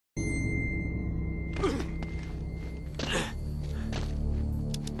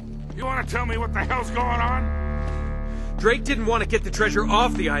want to tell me what the hell's going on? Drake didn't want to get the treasure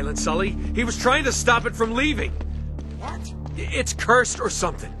off the island, Sully. He was trying to stop it from leaving. What? It's cursed or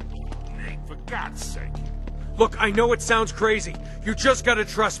something. Nate, for God's sake. Look, I know it sounds crazy. You just gotta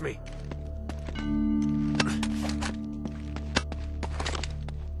trust me.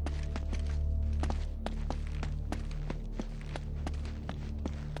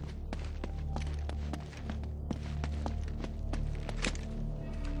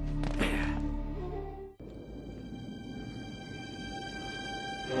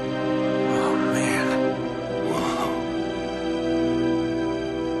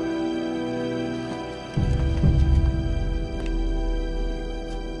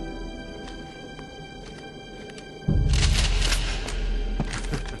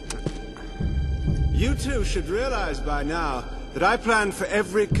 You two should realize by now that I planned for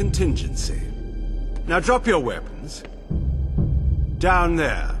every contingency. Now drop your weapons. Down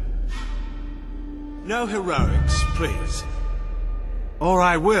there. No heroics, please. Or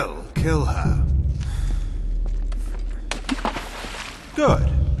I will kill her. Good.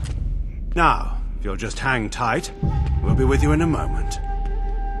 Now, if you'll just hang tight, we'll be with you in a moment.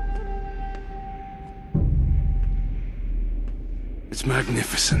 It's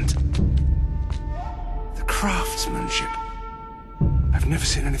magnificent. Craftsmanship. I've never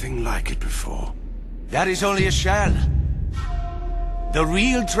seen anything like it before. That is only a shell. The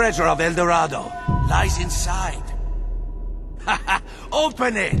real treasure of El Dorado lies inside.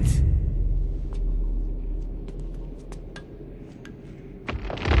 Open it!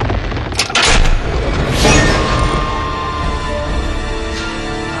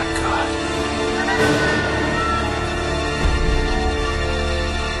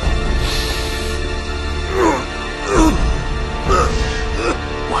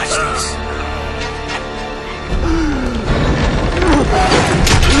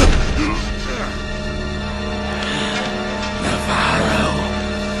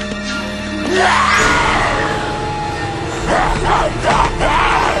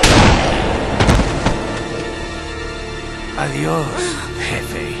 Adios,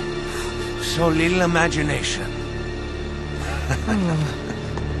 Jefe. So little imagination.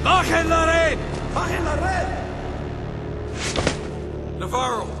 Bajen la red! Bajen la red!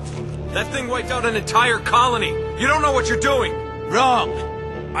 Navarro, that thing wiped out an entire colony. You don't know what you're doing. Wrong.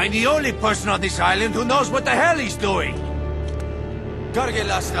 I'm the only person on this island who knows what the hell he's doing. Cargue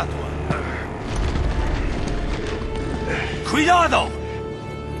la estatua. Cuidado!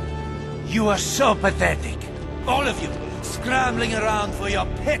 You are so pathetic. All of you, scrambling around for your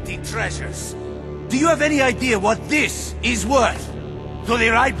petty treasures. Do you have any idea what this is worth? To the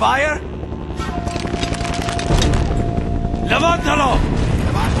right buyer? Levántalo!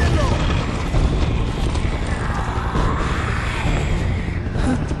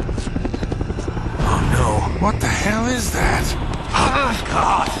 Oh no, what the hell is that?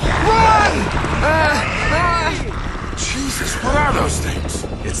 God! Run! Jesus, what are those things?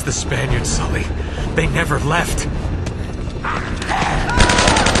 It's the Spaniards, Sully. They never left.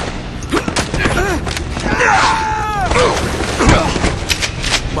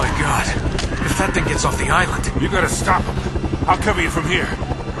 My God, if that thing gets off the island... You gotta stop him. I'll cover you from here.